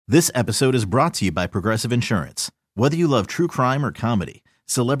This episode is brought to you by Progressive Insurance. Whether you love true crime or comedy,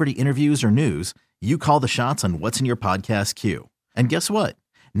 celebrity interviews or news, you call the shots on what's in your podcast queue. And guess what?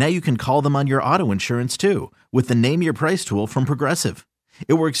 Now you can call them on your auto insurance too with the Name Your Price tool from Progressive.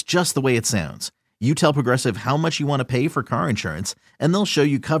 It works just the way it sounds. You tell Progressive how much you want to pay for car insurance, and they'll show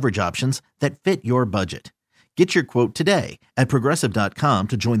you coverage options that fit your budget. Get your quote today at Progressive.com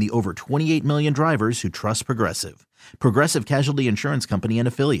to join the over 28 million drivers who trust Progressive. Progressive Casualty Insurance Company and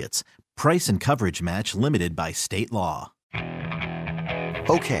Affiliates. Price and coverage match limited by state law.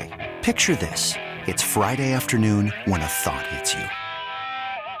 Okay, picture this. It's Friday afternoon when a thought hits you.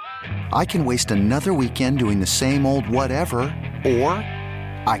 I can waste another weekend doing the same old whatever, or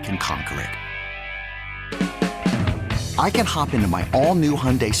I can conquer it. I can hop into my all-new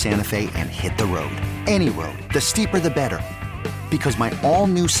Hyundai Santa Fe and hit the road. Any road. The steeper, the better. Because my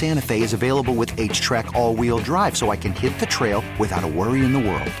all-new Santa Fe is available with H-Track all-wheel drive, so I can hit the trail without a worry in the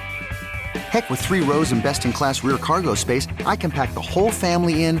world. Heck, with 3 rows and best-in-class rear cargo space, I can pack the whole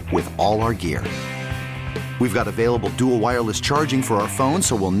family in with all our gear. We've got available dual wireless charging for our phones,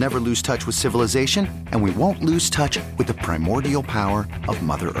 so we'll never lose touch with civilization, and we won't lose touch with the primordial power of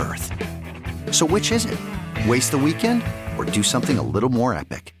Mother Earth. So which is it? Waste the weekend or do something a little more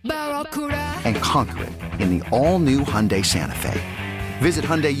epic? And conquer it in the all-new Hyundai Santa Fe. Visit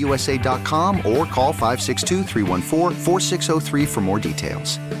HyundaiUSA.com or call 562-314-4603 for more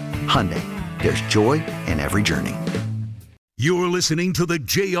details. Hyundai, there's joy in every journey. You're listening to the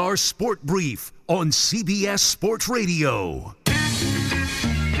JR Sport Brief on CBS Sports Radio.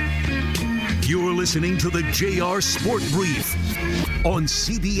 You're listening to the JR Sport Brief on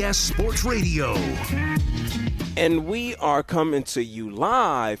CBS Sports Radio. And we are coming to you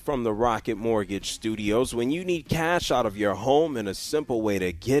live from the Rocket Mortgage Studios. When you need cash out of your home and a simple way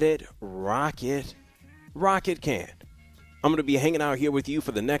to get it, Rocket can. I'm going to be hanging out here with you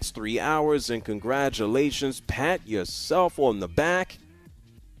for the next 3 hours, and congratulations, pat yourself on the back,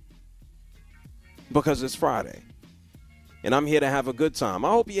 because it's Friday. And I'm here to have a good time.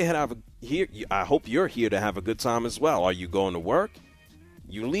 I hope you're here to have a good time as well. Are you going to work?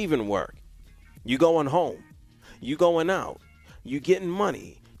 You leaving work? You going home? You going out? You getting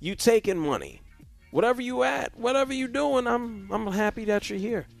money? You taking money? Whatever you at, whatever you doing, I'm happy that you're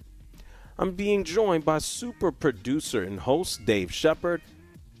here. I'm being joined by super producer and host Dave Shepard,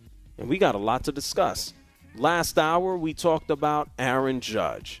 and we got a lot to discuss. Last hour, we talked about Aaron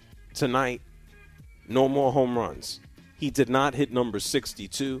Judge. Tonight, no more home runs. He did not hit number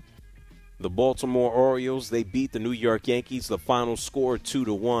 62. The Baltimore Orioles, they beat the New York Yankees. The final score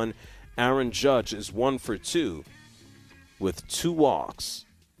 2-1. Aaron Judge is 1 for 2 with 2 walks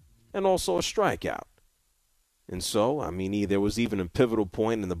and also a strikeout. And so, there was even a pivotal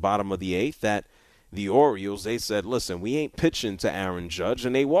point in the bottom of the 8th that the Orioles, they said, listen, we ain't pitching to Aaron Judge,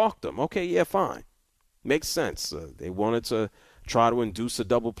 and they walked him. Okay, yeah, fine. Makes sense. They wanted to try to induce a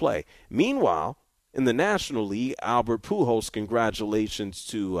double play. Meanwhile, in the National League, Albert Pujols, congratulations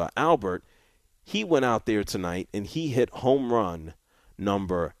to Albert. He went out there tonight, and he hit home run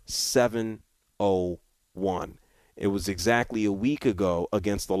number 701. It was exactly a week ago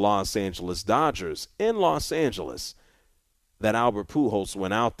against the Los Angeles Dodgers in Los Angeles that Albert Pujols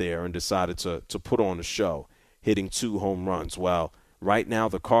went out there and decided to put on a show, hitting 2 home runs. Well, right now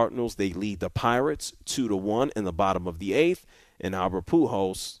the Cardinals, they lead the Pirates 2-1 in the bottom of the 8th, and Albert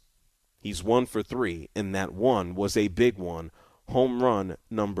Pujols, he's 1 for 3, and that one was a big one, home run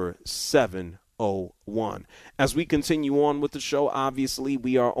number 701. As we continue on with the show, obviously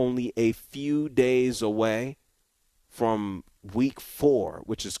we are only a few days away from week 4,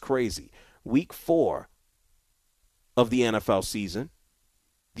 which is crazy. Week 4 of the NFL season.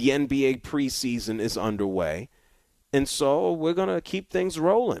 The NBA preseason is underway. And so we're going to keep things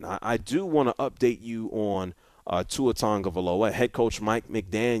rolling. I do want to update you on Tua Tagovailoa. Head coach Mike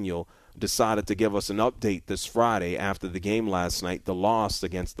McDaniel decided to give us an update this Friday after the game last night, the loss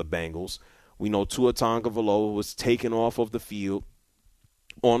against the Bengals. We know Tua Tagovailoa was taken off of the field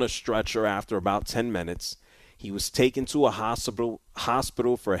on a stretcher after about 10 minutes. He was taken to a hospital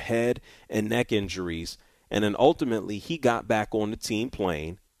for head and neck injuries, and then ultimately he got back on the team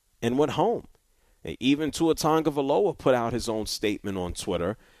plane and went home. And even Tua Tagovailoa put out his own statement on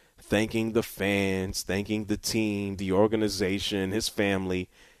Twitter, thanking the fans, thanking the team, the organization, his family,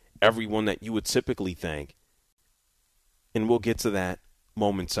 everyone that you would typically thank. And we'll get to that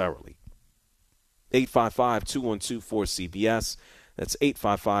momentarily. 855-212-4CBS. That's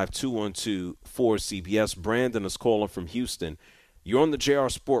 855-212-4CBS. Brandon is calling from Houston. You're on the JR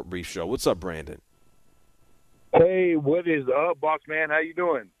Sport Brief Show. What's up, Brandon? Hey, what is up, boss man? How you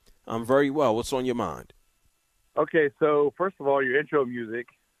doing? I'm very well. What's on your mind? Okay, so first of all, your intro music,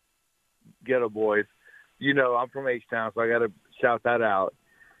 Ghetto Boys. You know, I'm from H-Town, so I got to shout that out.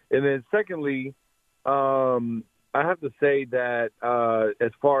 And then secondly, I have to say that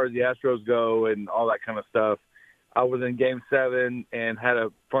as far as the Astros go and all that kind of stuff, I was in Game 7 and had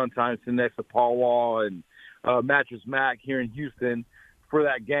a fun time sitting next to Paul Wall and Mattress Mac here in Houston for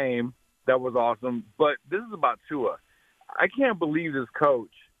that game. That was awesome. But this is about Tua. I can't believe this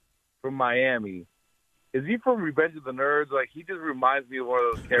coach from Miami. Is he from Revenge of the Nerds? Like, he just reminds me of one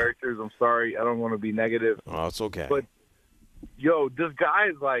of those characters. I'm sorry. I don't want to be negative. Oh, it's okay. But, yo, this guy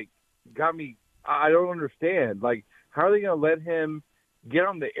is, like, got me – I don't understand. Like, how are they going to let him get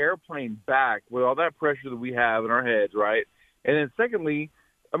on the airplane back with all that pressure that we have in our heads, right? And then secondly,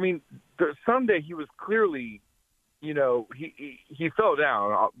 I mean, Sunday he was clearly, you know, he fell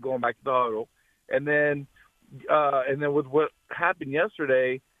down going back to the huddle. And then with what happened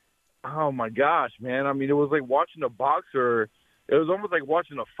yesterday, oh, my gosh, man. I mean, it was like watching a boxer. It was almost like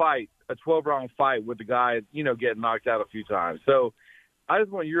watching a fight, a 12-round fight with the guy, you know, getting knocked out a few times. So I just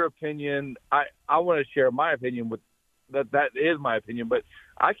want your opinion. I want to share my opinion with that is my opinion, but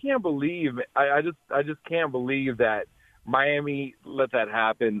I can't believe I just can't believe that Miami let that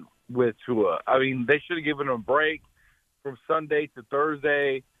happen with Tua. I mean, they should have given him a break from Sunday to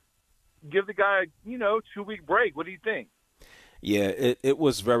Thursday. Give the guy, you know, 2-week break. What do you think? Yeah, it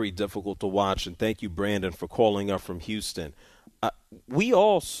was very difficult to watch, and thank you, Brandon, for calling up from Houston. We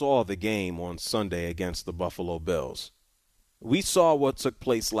all saw the game on Sunday against the Buffalo Bills. We saw what took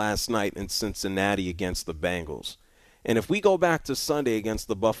place last night in Cincinnati against the Bengals. And if we go back to Sunday against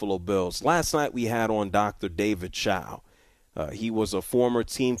the Buffalo Bills, last night we had on Dr. David Chow. He was a former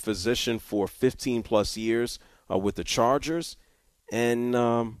team physician for 15-plus years with the Chargers. And,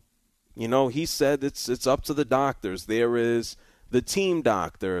 you know, he said it's up to the doctors. There is the team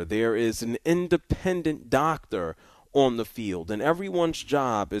doctor. There is an independent doctor on the field. And everyone's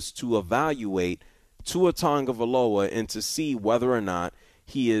job is to evaluate Tua Tagovailoa and to see whether or not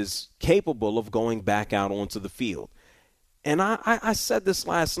he is capable of going back out onto the field. And I said this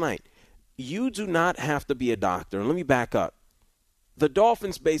last night. You do not have to be a doctor. And let me back up. The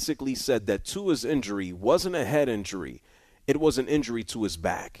Dolphins basically said that Tua's injury wasn't a head injury. It was an injury to his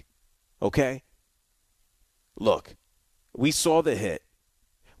back. Okay? Look, we saw the hit.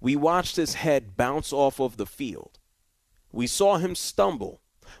 We watched his head bounce off of the field. We saw him stumble.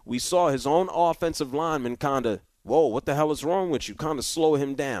 We saw his own offensive lineman kind of, whoa, what the hell is wrong with you? Kind of slow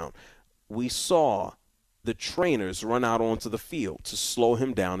him down. We saw the trainers run out onto the field to slow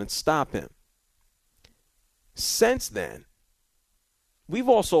him down and stop him. Since then, we've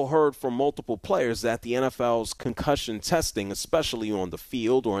also heard from multiple players that the NFL's concussion testing, especially on the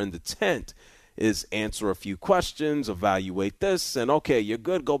field or in the tent, is answer a few questions, evaluate this, and okay, you're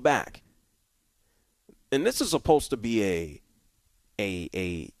good, go back. And this is supposed to be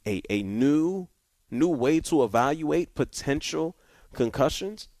a new way to evaluate potential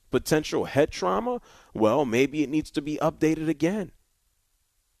concussions, potential head trauma. Well, maybe it needs to be updated again.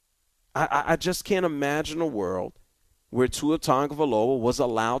 I just can't imagine a world where Tua Tagovailoa was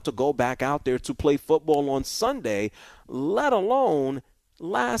allowed to go back out there to play football on Sunday, let alone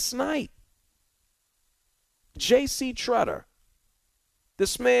last night. J.C. Tretter,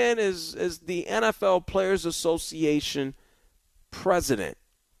 this man is the NFL Players Association president.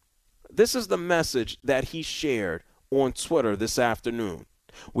 This is the message that he shared on Twitter this afternoon.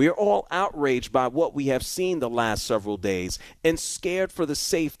 We are all outraged by what we have seen the last several days and scared for the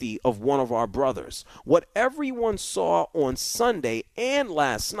safety of one of our brothers. What everyone saw on Sunday and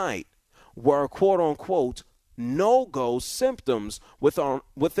last night were quote-unquote no-go symptoms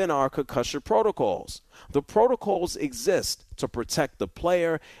within our concussion protocols. The protocols exist to protect the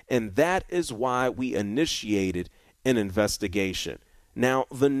player, and that is why we initiated an investigation. Now,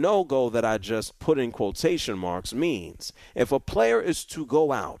 the no-go that I just put in quotation marks means if a player is to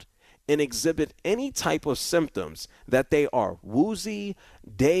go out and exhibit any type of symptoms that they are woozy,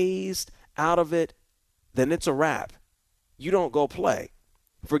 dazed, out of it, then it's a wrap. You don't go play.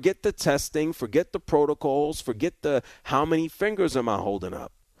 Forget the testing, forget the protocols, forget the how many fingers am I holding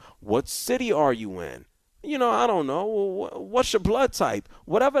up? What city are you in? You know, I don't know. What's your blood type?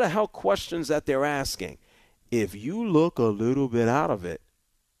 Whatever the hell questions that they're asking. If you look a little bit out of it,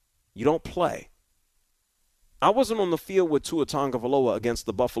 you don't play. I wasn't on the field with Tua Tagovailoa against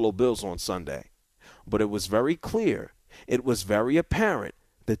the Buffalo Bills on Sunday, but it was very clear, it was very apparent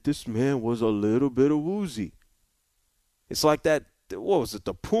that this man was a little bit of woozy. It's like that, what was it,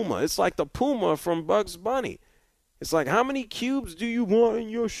 the Puma? It's like the Puma from Bugs Bunny. It's like, how many cubes do you want in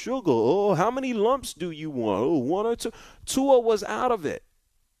your sugar? Oh, how many lumps do you want? Oh, 1 or 2. Tua was out of it.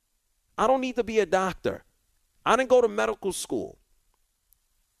 I don't need to be a doctor. I didn't go to medical school.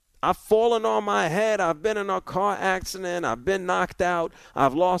 I've fallen on my head. I've been in a car accident. I've been knocked out.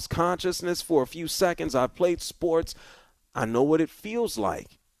 I've lost consciousness for a few seconds. I've played sports. I know what it feels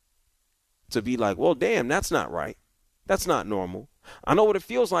like to be like, well, damn, that's not right. That's not normal. I know what it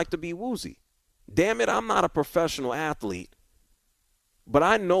feels like to be woozy. Damn it, I'm not a professional athlete. But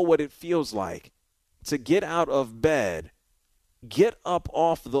I know what it feels like to get out of bed, get up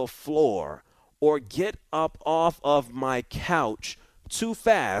off the floor, or get up off of my couch too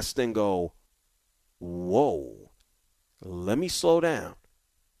fast and go, whoa, let me slow down.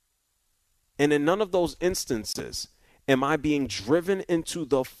 And in none of those instances am I being driven into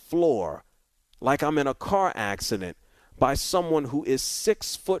the floor like I'm in a car accident by someone who is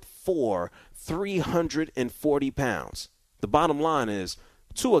 6'4", 340 pounds. The bottom line is,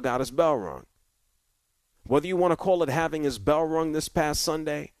 Tua got his bell rung. Whether you want to call it having his bell rung this past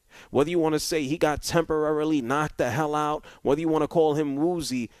Sunday, whether you want to say he got temporarily knocked the hell out, whether you want to call him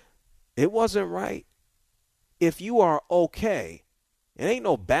woozy, it wasn't right. If you are okay, it ain't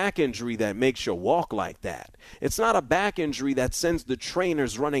no back injury that makes you walk like that. It's not a back injury that sends the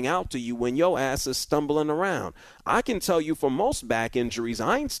trainers running out to you when your ass is stumbling around. I can tell you for most back injuries,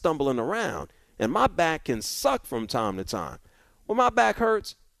 I ain't stumbling around, and my back can suck from time to time. When my back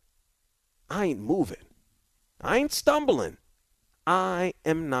hurts, I ain't moving. I ain't stumbling. I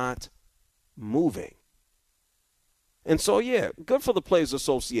am not moving. And so, yeah, good for the Players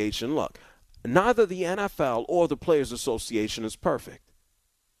Association. Look, neither the NFL or the Players Association is perfect.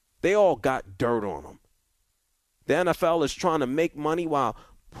 They all got dirt on them. The NFL is trying to make money while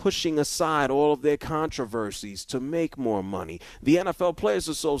pushing aside all of their controversies to make more money. The NFL Players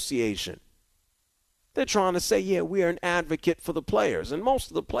Association, they're trying to say, yeah, we are an advocate for the players. And most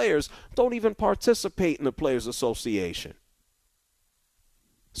of the players don't even participate in the Players Association.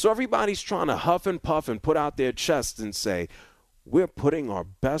 So everybody's trying to huff and puff and put out their chests and say, we're putting our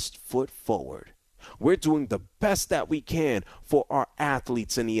best foot forward. We're doing the best that we can for our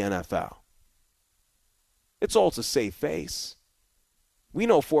athletes in the NFL. It's all to save face. We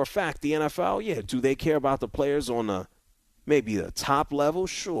know for a fact the NFL, yeah, do they care about the players on maybe the top level?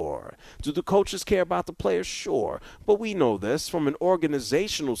 Sure. Do the coaches care about the players? Sure. But we know this from an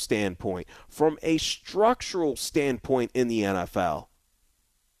organizational standpoint, from a structural standpoint in the NFL.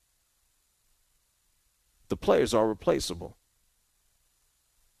 The players are replaceable.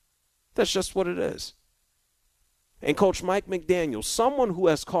 That's just what it is. And Coach Mike McDaniel, someone who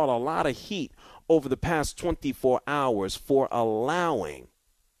has caught a lot of heat over the past 24 hours for allowing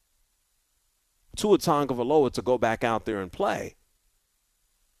Tua Tagovailoa to go back out there and play.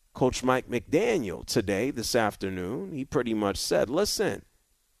 Coach Mike McDaniel today, this afternoon, he pretty much said, listen,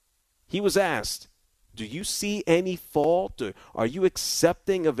 he was asked, do you see any fault or are you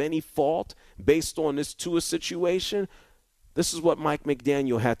accepting of any fault based on this Tua situation? This is what Mike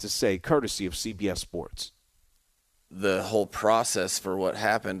McDaniel had to say, courtesy of CBS Sports. The whole process for what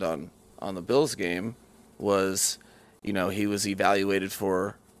happened on the Bills game was, he was evaluated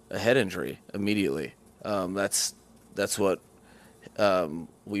for a head injury immediately. That's what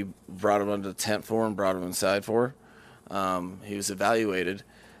we brought him under the tent for and brought him inside for. He was evaluated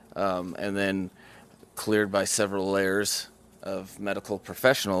and then cleared by several layers of medical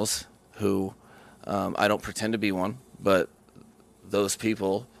professionals who I don't pretend to be one, but those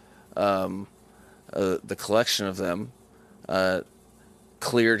people, the collection of them,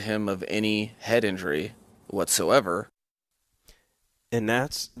 cleared him of any head injury whatsoever. And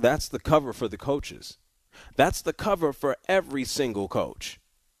that's the cover for the coaches. That's the cover for every single coach.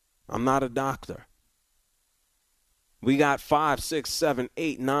 I'm not a doctor. We got 5, 6, 7,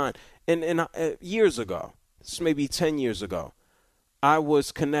 8, 9. And years ago, this may be 10 years ago, I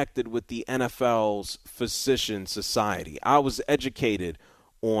was connected with the NFL's Physician Society. I was educated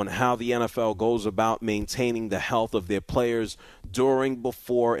on how the NFL goes about maintaining the health of their players during,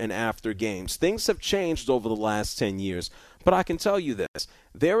 before, and after games. Things have changed over the last 10 years, but I can tell you this.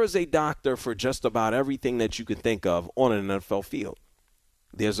 There is a doctor for just about everything that you can think of on an NFL field.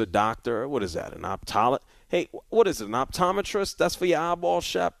 There's a doctor, what is that, an optometrist? Hey, what is it, an optometrist? That's for your eyeball,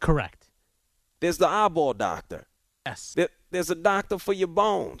 Shep? Correct. There's the eyeball doctor. Yes. There's a doctor for your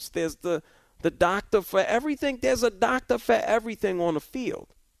bones. There's the doctor for everything. There's a doctor for everything on the field.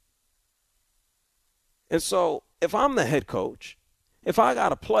 And so if I'm the head coach, if I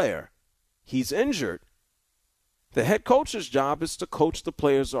got a player, he's injured, the head coach's job is to coach the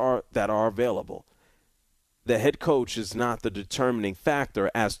players that are available. The head coach is not the determining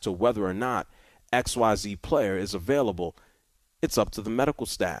factor as to whether or not XYZ player is available. It's up to the medical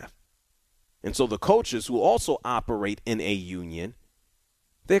staff. And so the coaches who also operate in a union,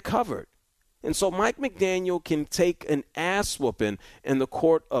 they're covered. And so Mike McDaniel can take an ass whooping in the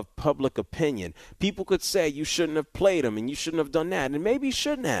court of public opinion. People could say you shouldn't have played him and you shouldn't have done that, and maybe you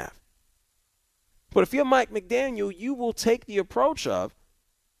shouldn't have. But if you're Mike McDaniel, you will take the approach of,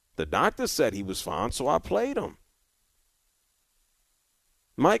 the doctor said he was fine, so I played him.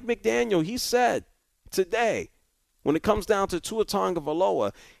 Mike McDaniel, he said today, when it comes down to Tua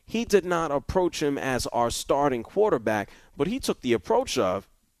Tagovailoa, he did not approach him as our starting quarterback, but he took the approach of,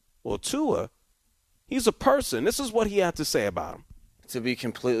 well, Tua, he's a person. This is what he had to say about him. To be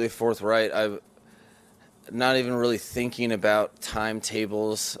completely forthright, I'm not even really thinking about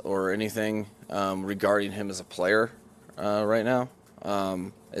timetables or anything regarding him as a player right now.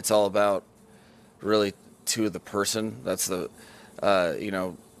 It's all about really Tua the person. That's the,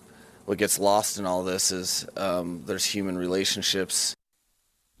 what gets lost in all this is there's human relationships.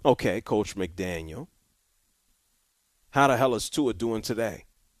 Okay, Coach McDaniel. How the hell is Tua doing today?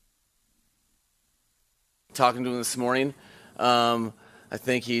 Talking to him this morning, I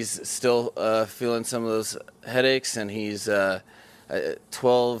think he's still feeling some of those headaches, and he's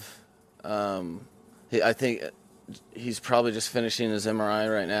 12. I think he's probably just finishing his MRI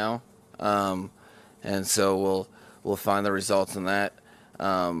right now, and so we'll find the results on that.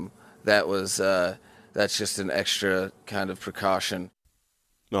 That's just an extra kind of precaution.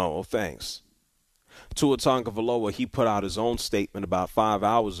 No, well, thanks. Tua Tagovailoa, he put out his own statement about 5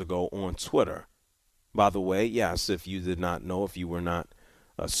 hours ago on Twitter. By the way, yes, if you did not know, if you were not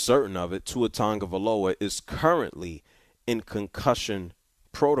certain of it, Tua Tagovailoa is currently in concussion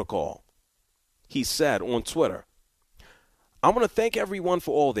protocol. He said on Twitter, "I want to thank everyone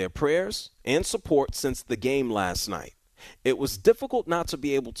for all their prayers and support since the game last night. It was difficult not to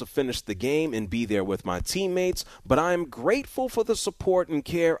be able to finish the game and be there with my teammates, but I am grateful for the support and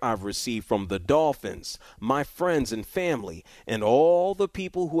care I've received from the Dolphins, my friends and family, and all the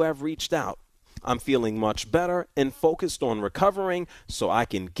people who have reached out. I'm feeling much better and focused on recovering so I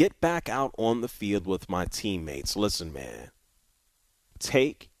can get back out on the field with my teammates." Listen, man,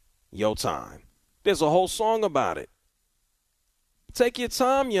 take your time. There's a whole song about it. Take your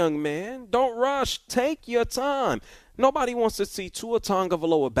time, young man. Don't rush. Take your time. Nobody wants to see Tua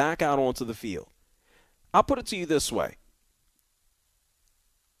Tagovailoa back out onto the field. I'll put it to you this way.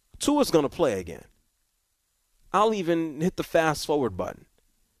 Tua's going to play again. I'll even hit the fast forward button.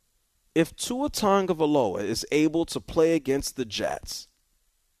 If Tua Tagovailoa is able to play against the Jets,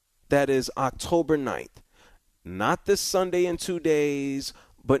 that is October 9th, not this Sunday in 2 days,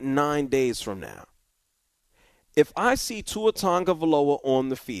 but 9 days from now. If I see Tua Tagovailoa on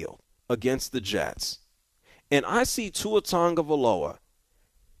the field against the Jets, and I see Tua Tagovailoa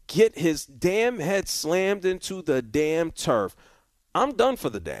get his damn head slammed into the damn turf, I'm done for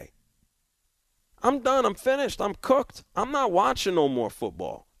the day. I'm done. I'm finished. I'm cooked. I'm not watching no more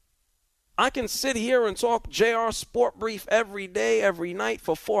football. I can sit here and talk JR Sport Brief every day, every night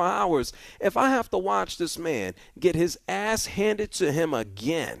for 4 hours. If I have to watch this man get his ass handed to him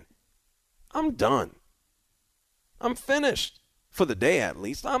again, I'm done. I'm finished. For the day, at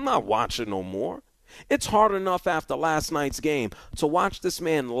least. I'm not watching no more. It's hard enough after last night's game to watch this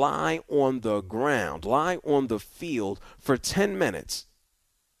man lie on the ground, lie on the field for 10 minutes.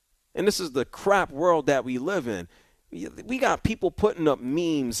 And this is the crap world that we live in. We got people putting up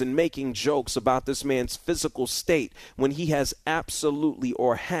memes and making jokes about this man's physical state when he has absolutely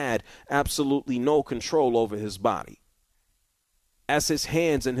or had absolutely no control over his body. As his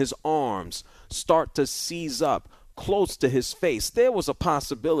hands and his arms start to seize up close to his face, there was a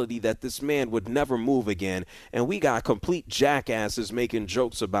possibility that this man would never move again, and we got complete jackasses making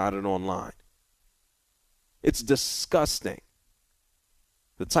jokes about it online. It's disgusting.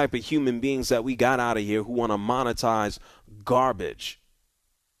 The type of human beings that we got out of here who want to monetize garbage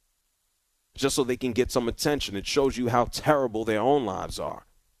just so they can get some attention. It shows you how terrible their own lives are.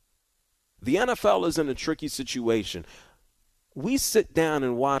 The NFL is in a tricky situation. We sit down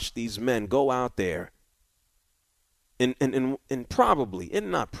and watch these men go out there and probably,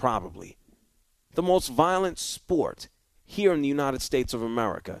 and not probably, the most violent sport here in the United States of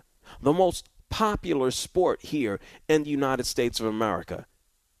America, the most popular sport here in the United States of America.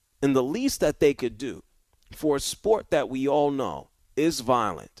 And the least that they could do for a sport that we all know is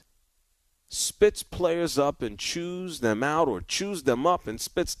violent, spits players up and chews them out, or chews them up and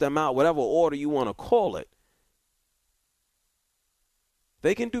spits them out, whatever order you want to call it.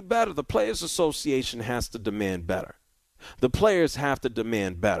 They can do better. The Players Association has to demand better. The players have to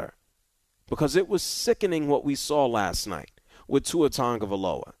demand better, because it was sickening what we saw last night with Tua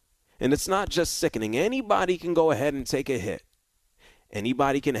Tagovailoa. And it's not just sickening. Anybody can go ahead and take a hit.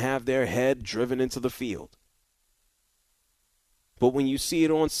 Anybody can have their head driven into the field. But when you see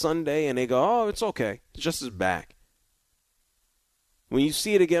it on Sunday and they go, oh, it's okay, it's just his back. When you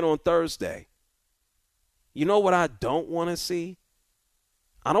see it again on Thursday, you know what I don't want to see?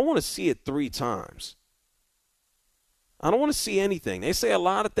 I don't want to see it 3 times. I don't want to see anything. They say a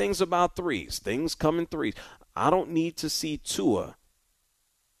lot of things about threes. Things come in threes. I don't need to see Tua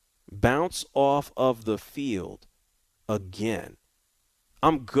bounce off of the field again.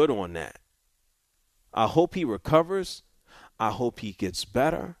 I'm good on that. I hope he recovers. I hope he gets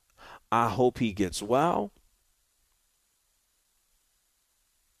better. I hope he gets well.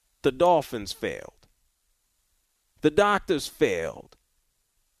 The Dolphins failed. The doctors failed.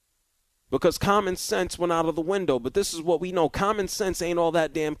 Because common sense went out of the window. But this is what we know. Common sense ain't all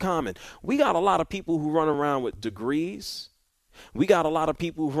that damn common. We got a lot of people who run around with degrees. We got a lot of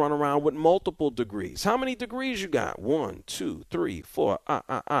people who run around with multiple degrees. How many degrees you got? 1, 2, 3, 4.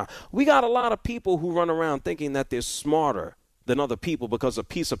 We got a lot of people who run around thinking that they're smarter than other people because a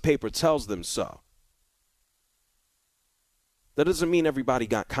piece of paper tells them so. That doesn't mean everybody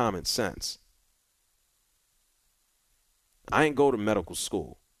got common sense. I ain't go to medical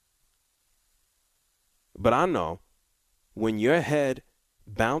school. But I know when your head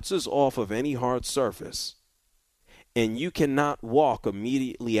bounces off of any hard surface and you cannot walk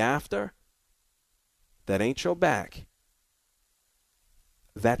immediately after, that ain't your back.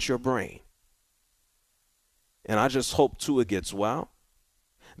 That's your brain. And I just hope Tua gets well.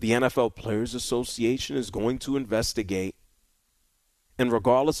 The NFL Players Association is going to investigate. And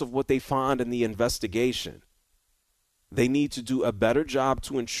regardless of what they find in the investigation, they need to do a better job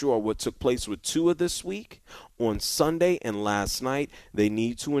to ensure what took place with Tua this week, on Sunday and last night. They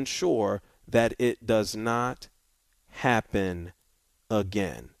need to ensure that it does not happen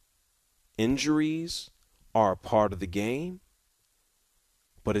again. Injuries are a part of the game,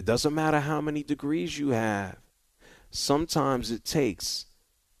 but it doesn't matter how many degrees you have. Sometimes it takes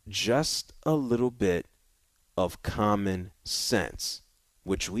just a little bit of common sense,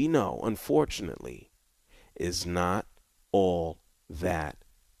 which we know, unfortunately, is not all that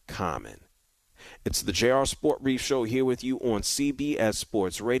common. It's the JR Sport Brief Show here with you on CBS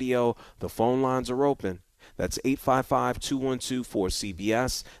Sports Radio. The phone lines are open. That's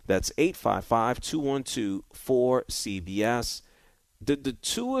 855-212-4CBS. That's 855-212-4CBS. Did the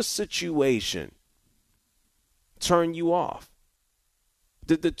Tua situation turn you off?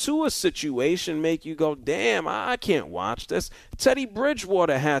 Did the Tua situation make you go, damn, I can't watch this? Teddy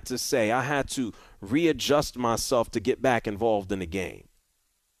Bridgewater had to say, I had to readjust myself to get back involved in the game.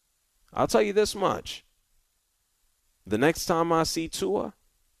 I'll tell you this much. The next time I see Tua,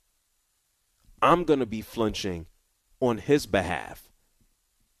 I'm going to be flinching on his behalf.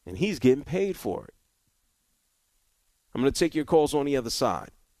 And he's getting paid for it. I'm going to take your calls on the other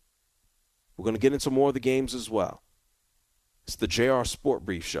side. We're going to get into more of the games as well. It's the JR Sport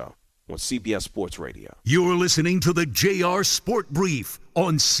Brief Show on CBS Sports Radio. You're listening to the JR Sport Brief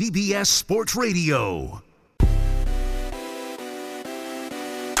on CBS Sports Radio.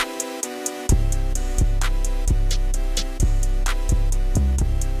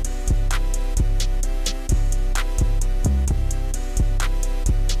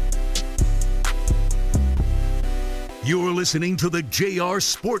 You're listening to the JR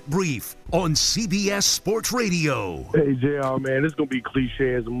Sport Brief on CBS Sports Radio. Hey, JR, man, this is going to be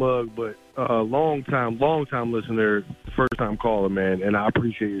cliche as a mug, but long time listener, first time caller, man, and I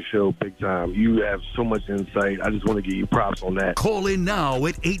appreciate your show big time. You have so much insight. I just want to give you props on that. Call in now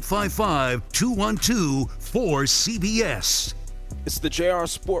at 855-212-4CBS. It's the JR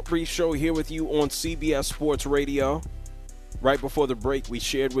Sport Brief Show here with you on CBS Sports Radio. Right before the break, we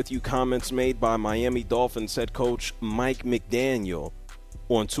shared with you comments made by Miami Dolphins head coach Mike McDaniel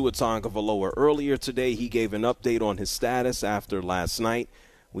on Tua Tagovailoa. Earlier today, he gave an update on his status after last night.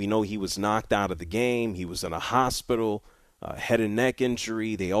 We know he was knocked out of the game. He was in a hospital, head and neck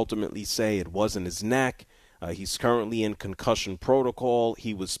injury. They ultimately say it wasn't his neck. He's currently in concussion protocol.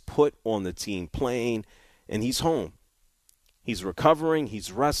 He was put on the team plane, and he's home. He's recovering.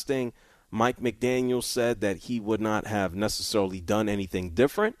 He's resting. Mike McDaniel said that he would not have necessarily done anything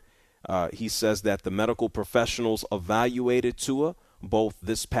different. He says that the medical professionals evaluated Tua both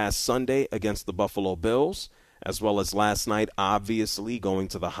this past Sunday against the Buffalo Bills, as well as last night, obviously, going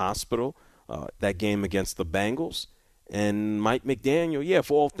to the hospital, that game against the Bengals. And Mike McDaniel,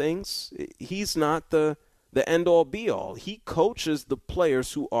 for all things, he's not the end-all, be-all. He coaches the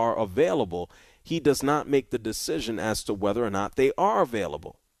players who are available. He does not make the decision as to whether or not they are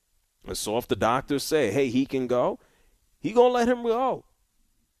available. And so if the doctors say, hey, he can go, he going to let him go.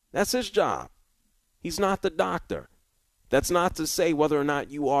 That's his job. He's not the doctor. That's not to say whether or not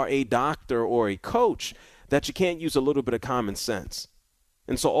you are a doctor or a coach that you can't use a little bit of common sense.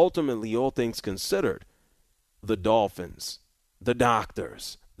 And so ultimately, all things considered, the Dolphins, the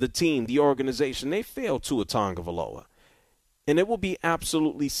doctors, the team, the organization, they failed Tua Tagovailoa. And it will be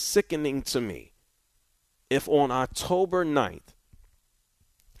absolutely sickening to me if on October 9th,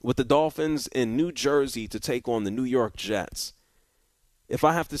 with the Dolphins in New Jersey to take on the New York Jets, if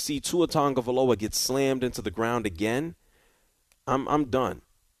I have to see Tua Tagovailoa get slammed into the ground again, I'm done.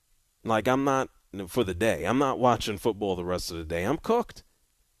 Like, I'm not, for the day, I'm not watching football the rest of the day. I'm cooked.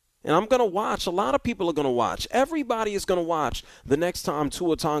 And I'm going to watch. A lot of people are going to watch. Everybody is going to watch the next time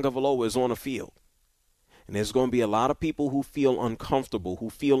Tua Tagovailoa is on a field. And there's going to be a lot of people who feel uncomfortable,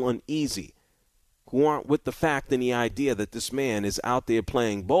 who feel uneasy, who aren't with the fact and the idea that this man is out there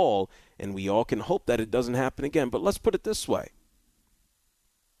playing ball, and we all can hope that it doesn't happen again. But let's put it this way.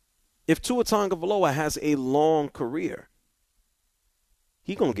 If Tua Tagovailoa has a long career,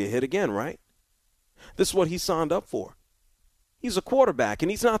 he's going to get hit again, right? This is what he signed up for. He's a quarterback, and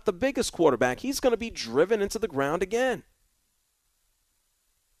he's not the biggest quarterback. He's going to be driven into the ground again.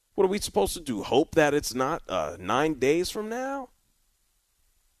 What are we supposed to do? Hope that it's not 9 days from now?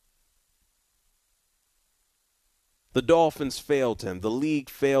 The Dolphins failed him. The league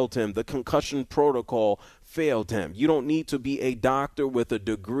failed him. The concussion protocol failed him. You don't need to be a doctor with a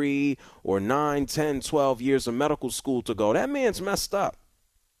degree or 9, 10, 12 years of medical school to go. That man's messed up.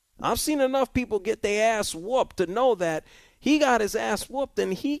 I've seen enough people get their ass whooped to know that he got his ass whooped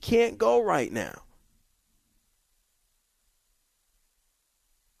and he can't go right now.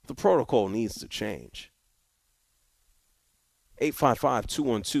 The protocol needs to change.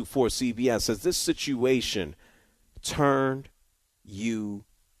 855-212-4CBS says this situation turned you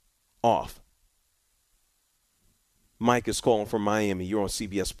off. Mike is calling from Miami. You're on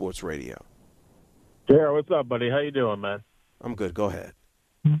CBS Sports Radio. Jared, what's up, buddy? How you doing, man? I'm good. Go ahead.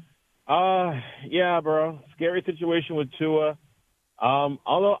 Yeah, bro. Scary situation with Tua.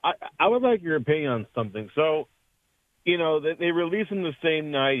 Although I would like your opinion on something. So, you know, they released him the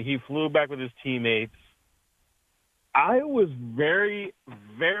same night. He flew back with his teammates. I was very,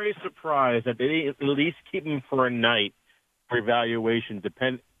 very surprised that they didn't at least keep him for a night for evaluation,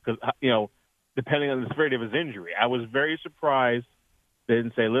 depending on the severity of his injury. I was very surprised they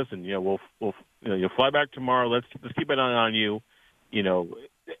didn't say, "Listen, we'll you'll fly back tomorrow. Let's keep an eye on you. You know,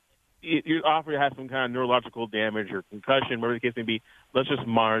 you often have some kind of neurological damage or concussion, whatever the case may be. Let's just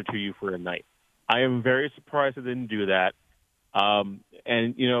monitor you for a night." I am very surprised they didn't do that. And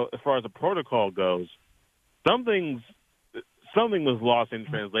as far as the protocol goes, something was lost in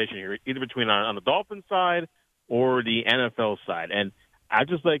translation here, either between on the Dolphins side or the NFL side. And I'd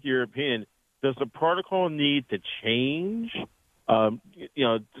just like your opinion. Does the protocol need to change?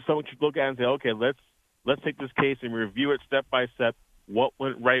 Someone should look at it and say, okay, let's take this case and review it step by step. What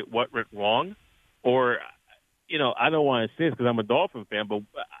went right, what went wrong? Or, I don't want to say this because I'm a Dolphin fan, but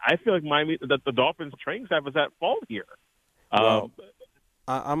I feel like that the Dolphins training staff is at fault here. Well,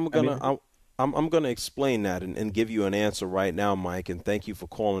 I'm gonna explain that and give you an answer right now, Mike, and thank you for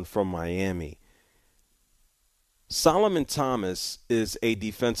calling from Miami. Solomon Thomas is a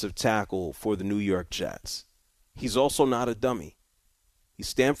defensive tackle for the New York Jets. He's also not a dummy. He's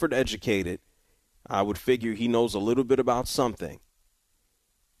Stanford educated. I would figure he knows a little bit about something.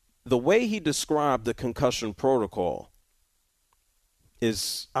 The way he described the concussion protocol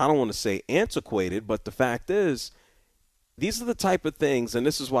is, I don't want to say antiquated, but the fact is, these are the type of things, and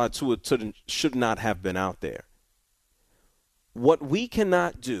this is why Tua should not have been out there. What we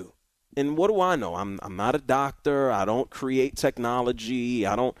cannot do, and what do I know? I'm not a doctor. I don't create technology.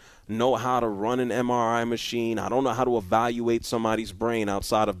 I don't know how to run an MRI machine. I don't know how to evaluate somebody's brain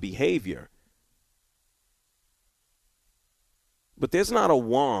outside of behavior. But there's not a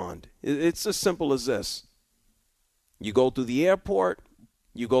wand. It's as simple as this. You go through the airport,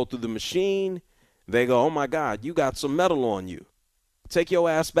 you go through the machine, they go, oh, my God, you got some metal on you. Take your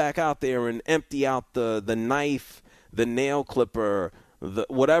ass back out there and empty out the knife, the nail clipper,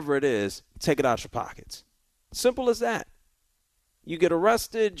 whatever it is, take it out your pockets. Simple as that. You get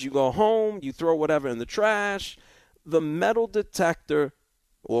arrested, you go home, you throw whatever in the trash. The metal detector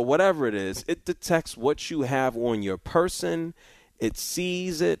or whatever it is, it detects what you have on your person. It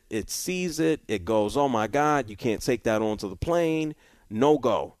sees it, it goes, oh, my God, you can't take that onto the plane. No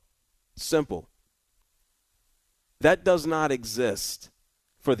go. Simple. That does not exist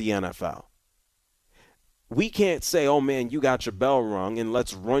for the NFL. We can't say, oh, man, you got your bell rung and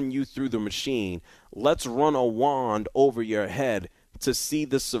let's run you through the machine. Let's run a wand over your head to see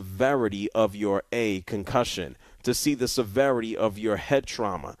the severity of your concussion, to see the severity of your head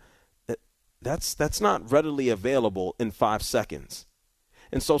trauma. That's not readily available in 5 seconds.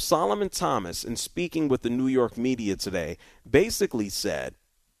 And so Solomon Thomas, in speaking with the New York media today, basically said,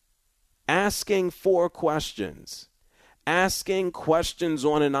 asking 4 questions, asking questions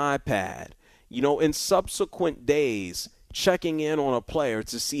on an iPad, in subsequent days, checking in on a player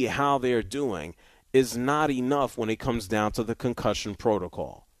to see how they're doing is not enough when it comes down to the concussion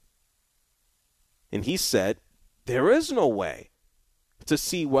protocol. And he said there is no way to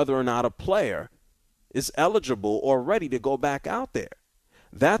see whether or not a player is eligible or ready to go back out there.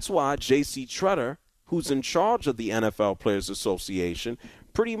 That's why J.C. Tretter, who's in charge of the NFL Players Association,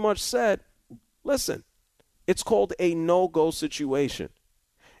 pretty much said, listen, it's called a no-go situation.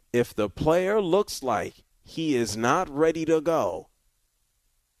 If the player looks like he is not ready to go,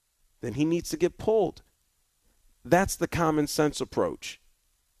 then he needs to get pulled. That's the common sense approach.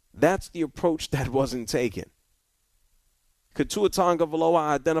 That's the approach that wasn't taken. Could Tua Tagovailoa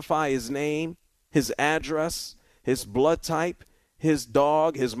identify his name, his address, his blood type, his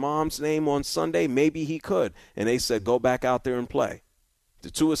dog, his mom's name on Sunday? Maybe he could. And they said, go back out there and play.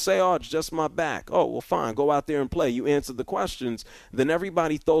 Did Tua say, oh, it's just my back? Oh, well, fine, go out there and play. You answered the questions. Then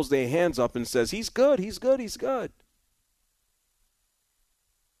everybody throws their hands up and says, he's good, he's good, he's good.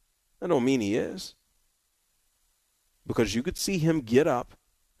 That don't mean he is. Because you could see him get up,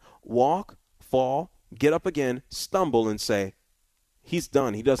 walk, fall, get up again, stumble, and say, he's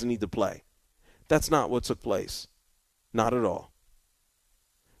done, he doesn't need to play. That's not what took place. Not at all.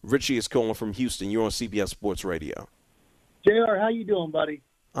 Richie is calling from Houston. You're on CBS Sports Radio. JR, how you doing, buddy?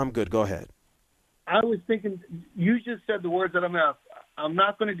 I'm good. Go ahead. I was thinking, you just said the words that I'm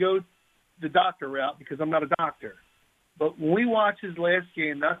not going to go the doctor route because I'm not a doctor. But when we watched his last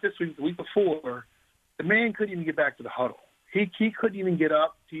game, not this week, the week before, the man couldn't even get back to the huddle. He couldn't even get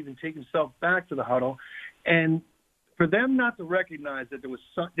up to even take himself back to the huddle. And for them not to recognize that there was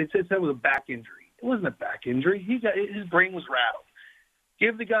they said it was a back injury. It wasn't a back injury. His brain was rattled.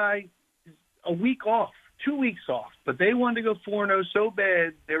 Give the guy a week off. 2 weeks off, but they wanted to go 4-0 so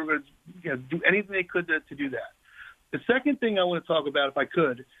bad they were going to do anything they could to do that. The second thing I want to talk about, if I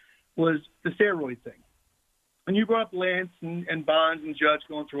could, was the steroid thing. And you brought up Lance and Bonds and Judge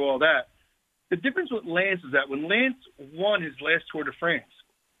going through all that. The difference with Lance is that when Lance won his last Tour de France,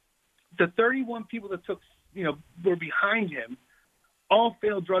 the 31 people that were behind him all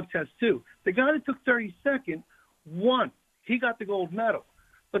failed drug tests too. The guy that took 32nd won. He got the gold medal.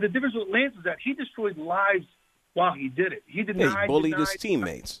 But the difference with Lance is that he destroyed lives while he did it. He denied. He bullied his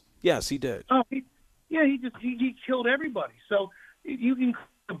teammates. Yes, he did. Oh, he killed everybody. So you can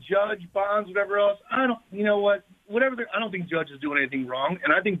Judge, Bonds, whatever else. I don't think Judge is doing anything wrong,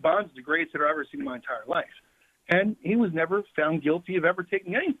 and I think Bonds is the greatest hitter I've ever seen in my entire life. And he was never found guilty of ever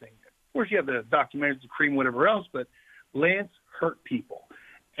taking anything. Of course, you have the documentaries, the cream, whatever else, but Lance hurt people,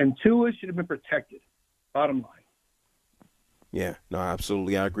 and Tua should have been protected. Bottom line. Yeah, no,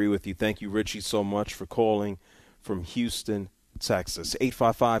 absolutely. I agree with you. Thank you, Richie, so much for calling from Houston, Texas.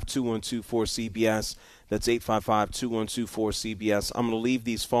 855-212-4CBS. That's 855-212-4CBS. I'm going to leave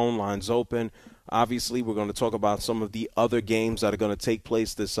these phone lines open. Obviously, we're going to talk about some of the other games that are going to take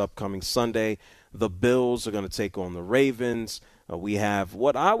place this upcoming Sunday. The Bills are going to take on the Ravens. We have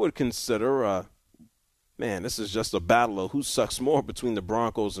what I would consider, this is just a battle of who sucks more between the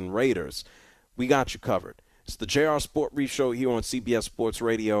Broncos and Raiders. We got you covered. It's the JR Sport Brief Show here on CBS Sports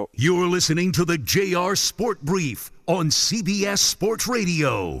Radio. You're listening to the JR Sport Brief on CBS Sports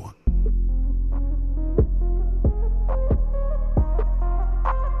Radio.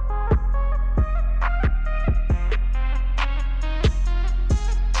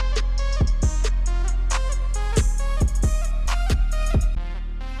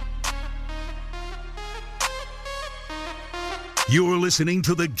 You're listening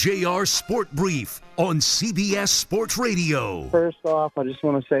to the JR Sport Brief on CBS Sports Radio. First off, I just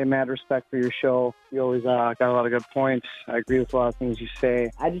want to say mad respect for your show. You always got a lot of good points. I agree with a lot of things you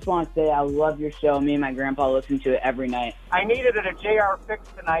say. I just want to say I love your show. Me and my grandpa listen to it every night. I needed a JR fix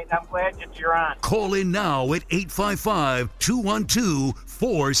tonight, and I'm glad that you're on. Call in now at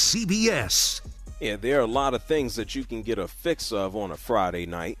 855-212-4CBS. Yeah, there are a lot of things that you can get a fix of on a Friday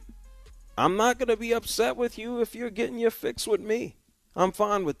night. I'm not going to be upset with you if you're getting your fix with me. I'm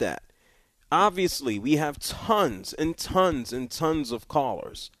fine with that. Obviously, we have tons and tons and tons of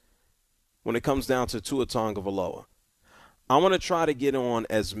callers when it comes down to Tua Tagovailoa. I want to try to get on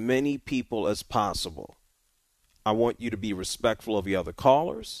as many people as possible. I want you to be respectful of the other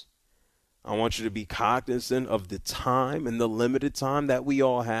callers. I want you to be cognizant of the time and the limited time that we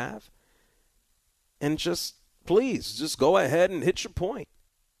all have. And please, just go ahead and hit your point.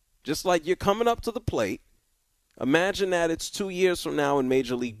 Just like you're coming up to the plate. Imagine that it's 2 years from now in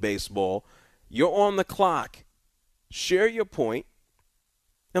Major League Baseball. You're on the clock. Share your point.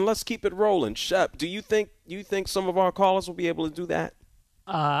 And let's keep it rolling. Shep, do you think some of our callers will be able to do that?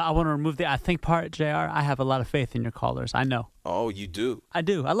 I want to remove the I think part, JR. I have a lot of faith in your callers. I know. Oh, you do? I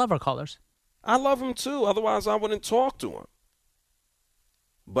do. I love our callers. I love them too. Otherwise, I wouldn't talk to them.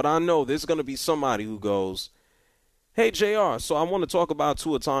 But I know there's going to be somebody who goes, hey, JR, so I want to talk about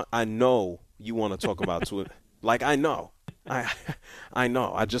Tua Tagovailoa. I know you want to talk about Tua. Like, I know. I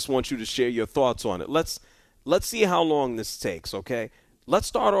know. I just want you to share your thoughts on it. Let's see how long this takes, okay? Let's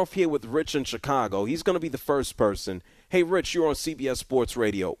start off here with Rich in Chicago. He's going to be the first person. Hey, Rich, you're on CBS Sports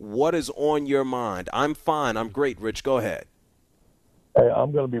Radio. What is on your mind? I'm fine. I'm great, Rich. Go ahead. Hey,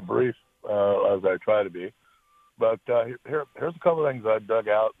 I'm going to be brief, as I try to be. But here's a couple of things I dug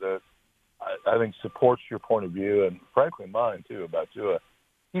out that I think supports your point of view, and frankly mine, too, about Tua.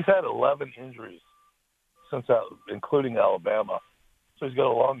 He's had 11 injuries since including Alabama. So he's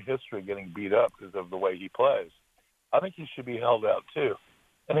got a long history of getting beat up because of the way he plays. I think he should be held out, too.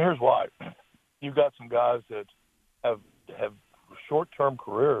 And here's why. You've got some guys that have short-term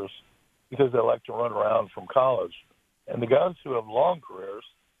careers because they like to run around from college. And the guys who have long careers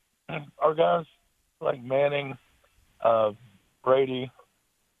are guys like Manning, Brady,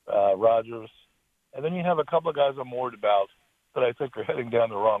 Rodgers. And then you have a couple of guys I'm worried about that I think are heading down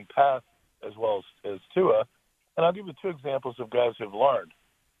the wrong path as well as Tua. And I'll give you two examples of guys who've learned.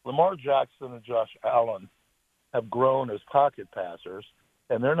 Lamar Jackson and Josh Allen have grown as pocket passers,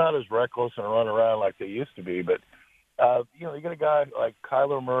 and they're not as reckless and run around like they used to be. But, you get a guy like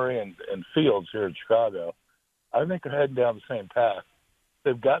Kyler Murray and Fields here in Chicago. I think they're heading down the same path.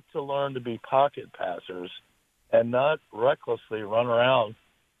 They've got to learn to be pocket passers and not recklessly run around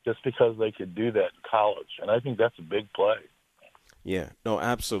just because they could do that in college. And I think that's a big play. Yeah, no,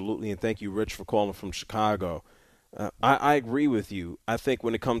 absolutely. And thank you, Rich, for calling from Chicago. I agree with you. I think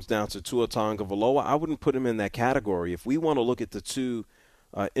when it comes down to Tua Tagovailoa, I wouldn't put him in that category. If we want to look at the two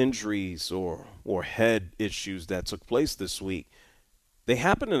injuries or head issues that took place this week, they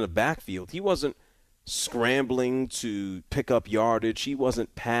happened in the backfield. He wasn't scrambling to pick up yardage. He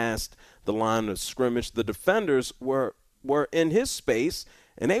wasn't past the line of scrimmage. The defenders were in his space,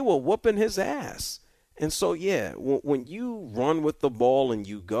 and they were whooping his ass. And so, yeah, when you run with the ball and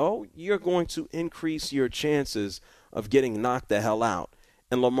you go, you're going to increase your chances of getting knocked the hell out.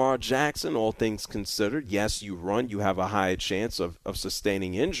 And Lamar Jackson, all things considered, yes, you run, you have a higher chance of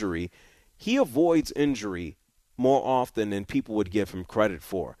sustaining injury. He avoids injury more often than people would give him credit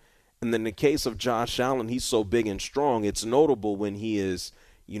for. And in the case of Josh Allen, he's so big and strong, it's notable when he is,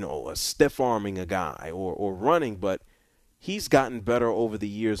 stiff-arming a guy or running, but he's gotten better over the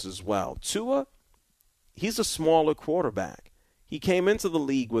years as well. Tua, he's a smaller quarterback. He came into the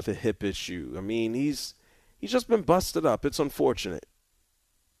league with a hip issue. I mean, he's just been busted up. It's unfortunate.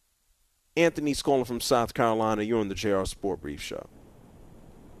 Anthony's calling from South Carolina. You're on the JR Sport Brief Show.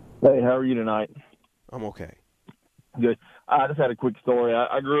 Hey, how are you tonight? I'm okay. Good. I just had a quick story.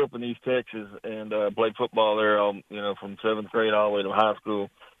 I grew up in East Texas and played football there, from 7th grade all the way to high school.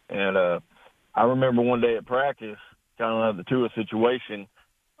 And I remember one day at practice, kind of like the Tua situation,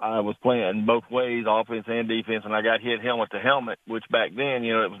 I was playing both ways, offense and defense, and I got hit helmet to helmet, which back then,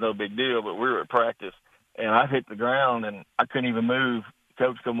 it was no big deal, but we were at practice. And I hit the ground, and I couldn't even move.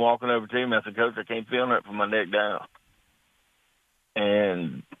 Coach come walking over to me. I said, Coach, I can't feel nothing from my neck down.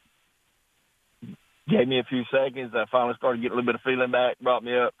 And gave me a few seconds. I finally started getting a little bit of feeling back, brought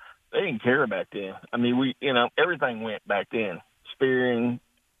me up. They didn't care back then. I mean, everything went back then. Spearing,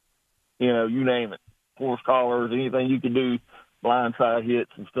 you name it. Horse collars, anything you could do, blindside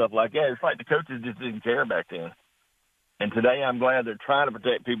hits and stuff like that. It's like the coaches just didn't care back then. And today I'm glad they're trying to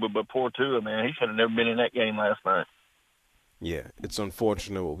protect people, but poor Tua, man, he should have never been in that game last night. Yeah, it's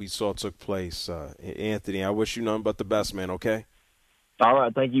unfortunate what we saw took place. Anthony, I wish you nothing but the best, man, okay? All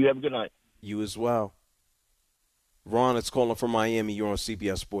right, thank you. Have a good night. You as well. Ron, it's calling from Miami. You're on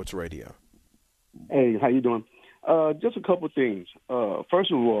CBS Sports Radio. Hey, how you doing? Just a couple things.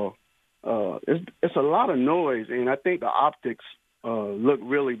 First of all, it's a lot of noise, and I think the optics look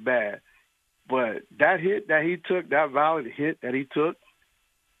really bad. But that hit that he took, that violent hit that he took,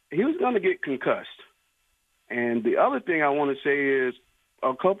 he was going to get concussed. And the other thing I want to say is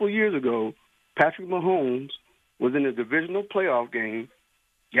a couple years ago, Patrick Mahomes was in a divisional playoff game,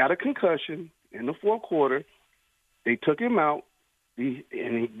 got a concussion in the fourth quarter. They took him out, and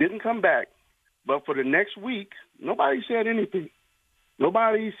he didn't come back. But for the next week, nobody said anything.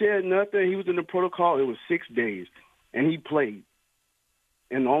 Nobody said nothing. He was in the protocol. It was 6 days, and he played.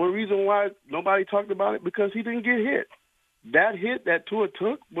 And the only reason why nobody talked about it, because he didn't get hit. That hit that Tua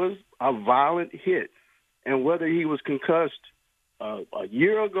took was a violent hit. And whether he was concussed a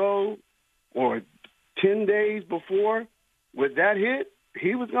year ago or 10 days before with that hit,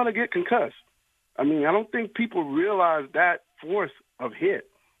 he was going to get concussed. I mean, I don't think people realize that force of hit,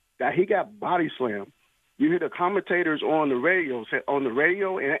 that he got body slammed. You hear the commentators on the radio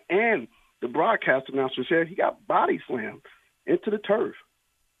and the broadcast announcer said he got body slammed into the turf.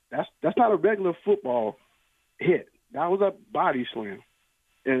 That's not a regular football hit. That was a body slam.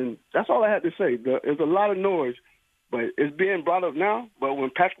 And that's all I had to say. There's a lot of noise, but it's being brought up now. But when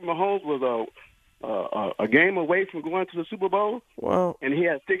Patrick Mahomes was a game away from going to the Super Bowl, and he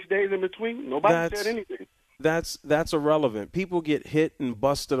had 6 days in between, nobody said anything. That's irrelevant. People get hit and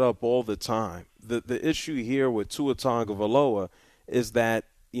busted up all the time. The issue here with Tua Tagovailoa is that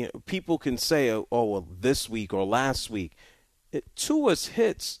people can say, oh, well, this week or last week. Tua's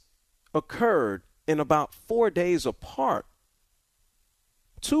hits occurred in about 4 days apart.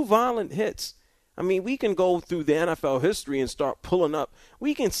 2 violent hits. I mean, we can go through the NFL history and start pulling up.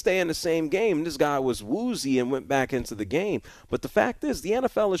 We can stay in the same game. This guy was woozy and went back into the game. But the fact is, the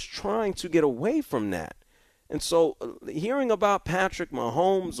NFL is trying to get away from that. And so hearing about Patrick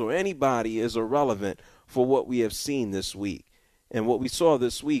Mahomes or anybody is irrelevant for what we have seen this week. And what we saw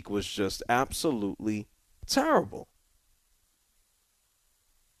this week was just absolutely terrible.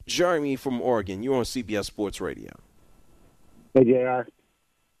 Jeremy from Oregon, you're on CBS Sports Radio. Hey, JR.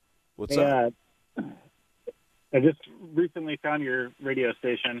 What's up? I just recently found your radio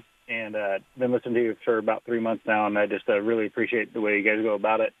station and been listening to you for about 3 months now, and I just really appreciate the way you guys go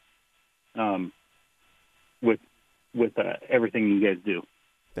about it with everything you guys do.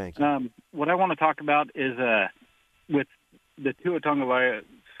 Thank you. What I want to talk about is with the Tua Tagovailoa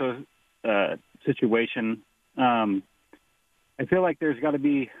situation, I feel like there's got to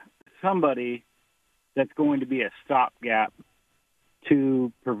be somebody that's going to be a stopgap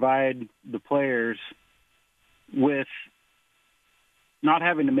to provide the players with not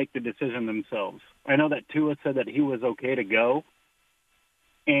having to make the decision themselves. I know that Tua said that he was okay to go,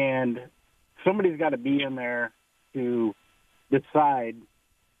 and somebody's got to be in there to decide,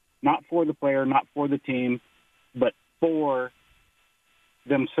 not for the player, not for the team, but for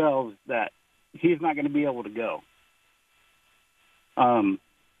themselves, that he's not going to be able to go.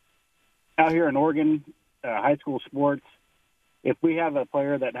 Out here in Oregon, high school sports, if we have a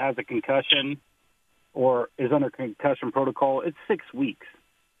player that has a concussion or is under concussion protocol, it's 6 weeks.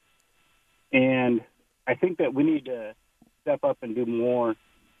 And I think that we need to step up and do more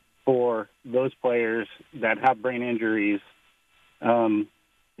for those players that have brain injuries.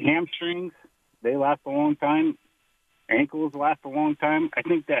 Hamstrings, they last a long time. Ankles last a long time. I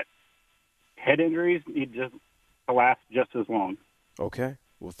think that head injuries need to last just as long. Okay.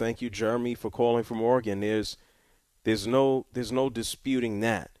 Well, thank you, Jeremy, for calling from Oregon. There's no disputing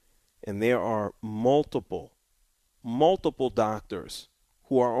that. And there are multiple doctors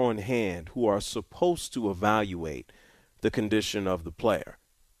who are on hand who are supposed to evaluate the condition of the player.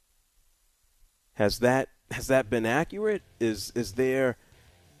 Has that been accurate? Is there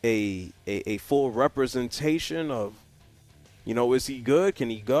a full representation of, is he good? Can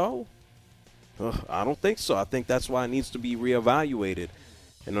he go? I don't think so. I think that's why it needs to be reevaluated.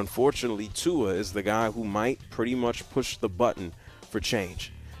 And unfortunately, Tua is the guy who might pretty much push the button for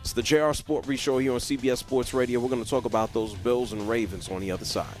change. It's the JR Sport Brief Show here on CBS Sports Radio. We're going to talk about those Bills and Ravens on the other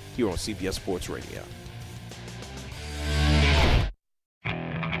side here on CBS Sports Radio.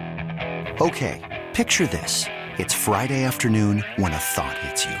 Okay, picture this. It's Friday afternoon when a thought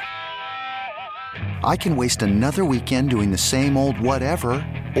hits you. I can waste another weekend doing the same old whatever,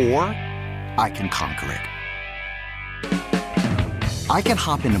 or I can conquer it. I can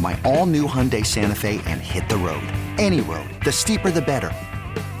hop into my all-new Hyundai Santa Fe and hit the road. Any road. The steeper, the better.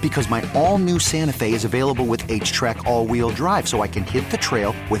 Because my all-new Santa Fe is available with H-Track all-wheel drive, so I can hit the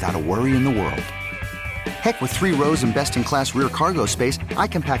trail without a worry in the world. Heck, with 3 rows and best-in-class rear cargo space, I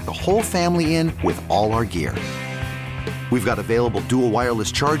can pack the whole family in with all our gear. We've got available dual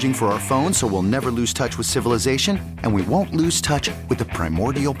wireless charging for our phones, so we'll never lose touch with civilization, and we won't lose touch with the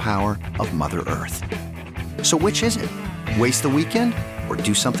primordial power of Mother Earth. So which is it? Waste the weekend or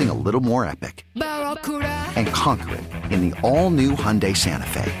do something a little more epic? And conquer it in the all-new Hyundai Santa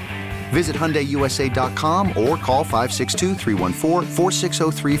Fe. Visit HyundaiUSA.com or call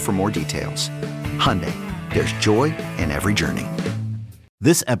 562-314-4603 for more details. Hyundai, there's joy in every journey.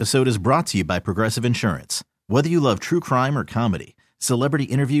 This episode is brought to you by Progressive Insurance. Whether you love true crime or comedy, celebrity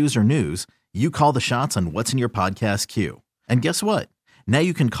interviews or news, you call the shots on what's in your podcast queue. And guess what? Now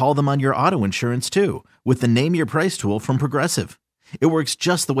you can call them on your auto insurance too with the Name Your Price tool from Progressive. It works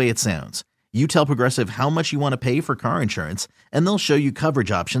just the way it sounds. You tell Progressive how much you want to pay for car insurance, and they'll show you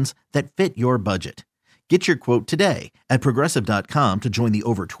coverage options that fit your budget. Get your quote today at Progressive.com to join the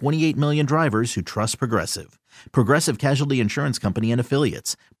over 28 million drivers who trust Progressive. Progressive Casualty Insurance Company and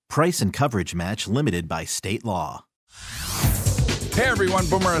Affiliates. Price and coverage match limited by state law. Hey everyone,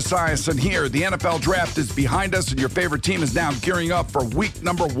 Boomer Esiason here. The NFL Draft is behind us and your favorite team is now gearing up for week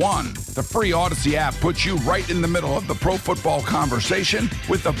number 1. The free Odyssey app puts you right in the middle of the pro football conversation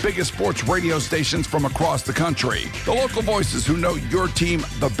with the biggest sports radio stations from across the country. The local voices who know your team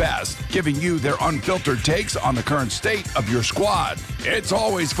the best, giving you their unfiltered takes on the current state of your squad. It's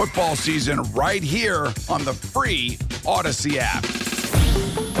always football season right here on the free Odyssey app.